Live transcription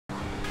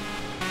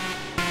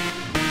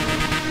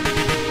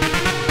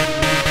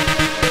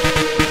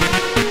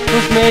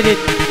Who's made it?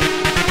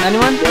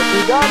 Anyone? Yes,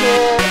 we done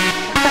it.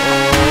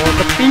 Oh,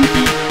 the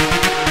pinky.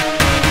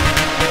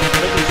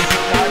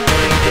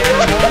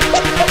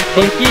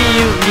 Pinky,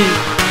 you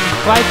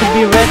try to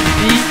be red,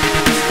 see?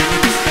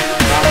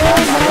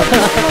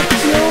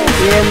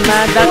 Yeah,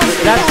 man,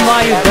 that's why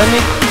you done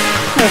it.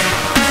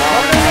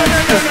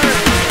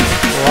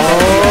 Oh,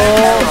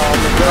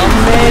 I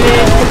made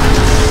it.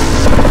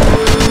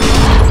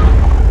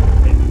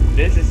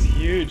 This is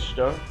huge,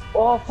 though.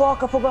 Oh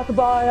fuck! I forgot to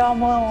buy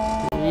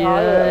ammo.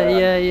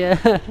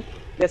 Yeah.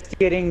 Just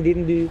kidding,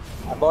 didn't do.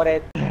 I bought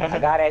it. I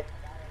got it.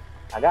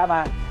 I got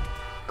mine.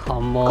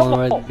 Come on,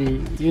 Red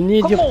B. You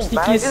need your Man, I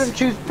stickies. didn't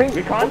choose pink.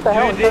 We can't do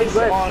this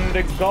on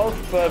the golf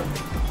club.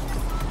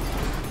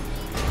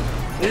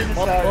 This is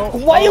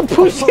Why are you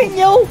pushing,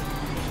 yo?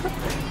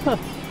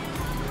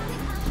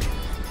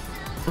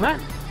 Man,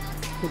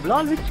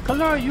 Blonde, which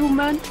color are you,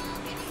 man?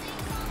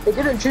 I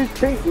didn't choose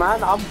pink,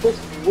 man. I'm this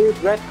weird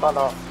red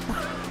color.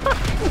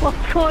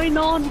 What's going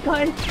on,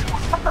 guys?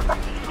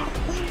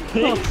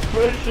 He's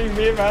pushing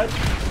me, man.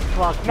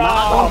 Fuck,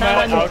 No,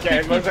 man. man. Okay,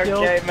 it was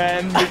okay,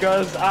 man,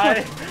 because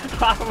I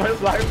was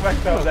like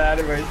fucked up the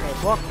animation.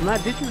 Fuck, man,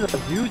 this is a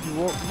huge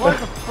wall. Where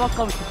the fuck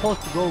are we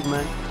supposed to go,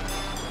 man?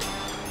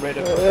 Wait a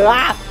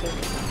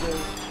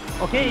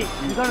Okay,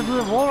 we're gonna do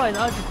the wall ride.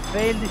 I'll just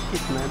fail this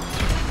shit, man.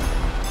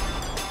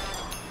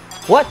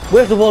 What?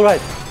 Where's the wall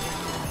ride?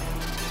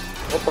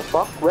 What the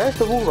fuck? Where's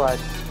the wall ride?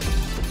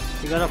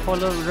 You gotta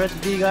follow Red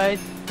B, guys.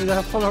 You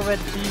gotta follow Red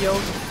B, yo.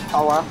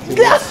 Oh, wow.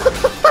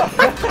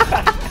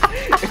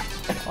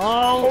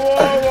 Oh!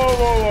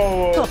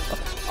 Whoa.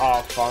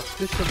 Oh, fuck.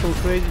 This is some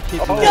crazy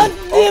shit, Oh, man.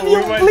 we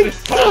went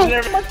to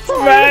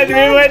totally man, we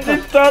went to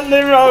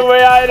totally wrong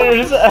way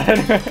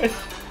either.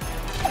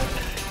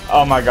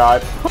 Oh my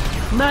god.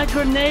 Man,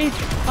 grenade!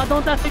 I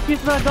don't have to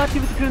kiss, but I got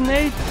you with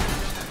grenade.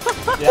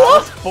 Yeah, I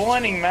was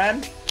spawning,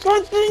 man.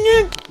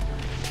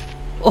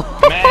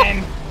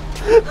 Man.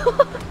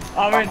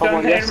 I mean,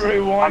 done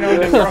everyone on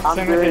the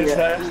proximity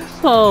side.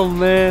 Oh,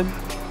 man.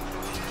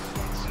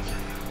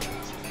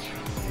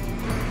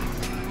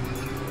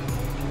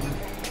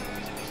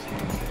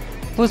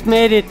 Who's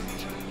made it?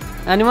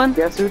 Anyone?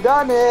 Guess who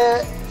done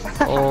it?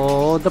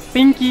 Oh, the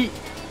pinky.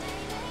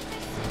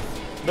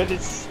 But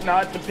it's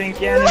not the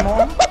pinky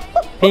anymore.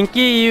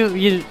 Pinky,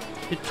 you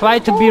try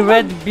to be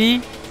Red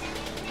B.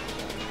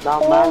 No,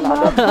 man.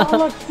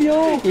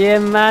 Yeah,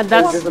 man,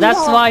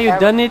 that's why you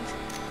done it.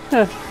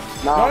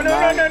 No.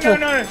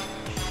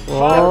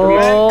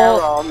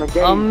 Oh,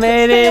 I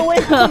made it.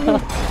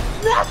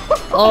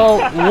 Oh,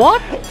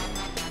 what?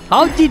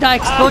 How did I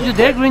explode you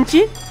there,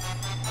 Grinchy?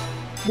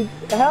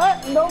 Huh?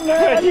 No,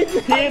 man. He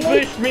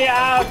pushed me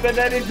out and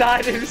then he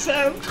died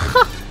himself.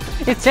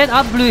 It said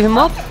I blew him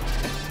up.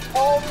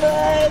 Oh,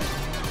 man.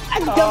 I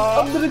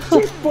jumped under the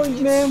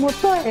checkpoint, man. What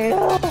the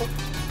hell?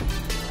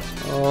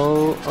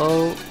 Oh.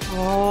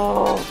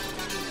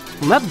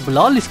 My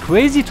blood is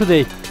crazy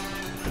today.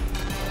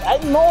 I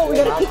know, we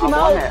gotta kick him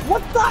out.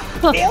 What the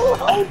hell?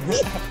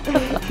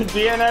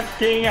 DNF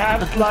King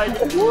has like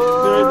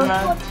dude,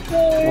 man.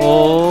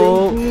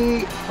 Oh.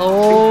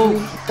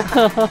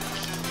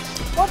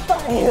 What the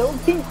hell,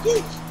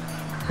 Pinky?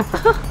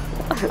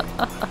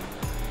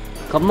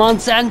 Come on,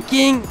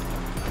 SANDKING.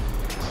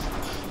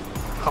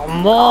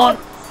 Come on.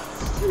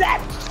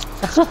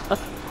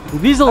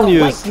 Weasel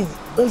news.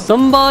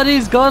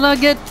 Somebody's gonna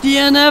get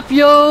DNF,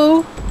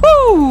 yo.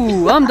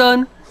 Woo! I'm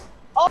done.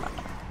 What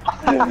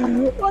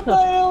the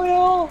hell,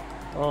 yo?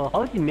 Oh,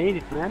 how you made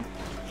it, man?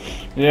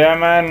 Yeah,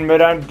 man,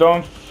 but I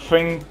don't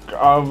think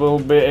I will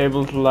be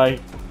able to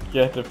like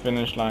get the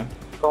finish line.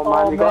 Come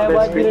on, you got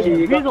this, Pinky.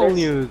 You got Weasel this.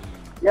 news.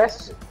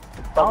 Yes.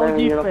 How Then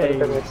do you're you not gonna fail?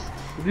 finish.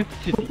 This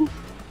shitty.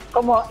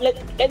 Come on,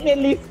 let me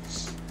leave.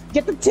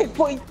 Get the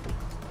checkpoint.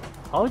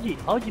 How'd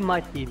you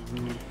might hit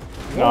me?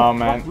 No,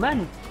 man. Fuck,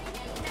 man.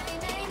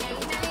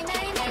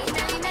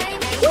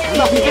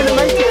 No, you didn't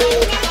make it.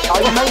 Oh,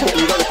 you made it.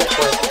 You got the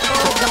checkpoint.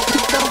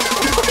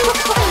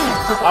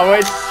 I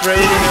went straight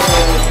in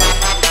the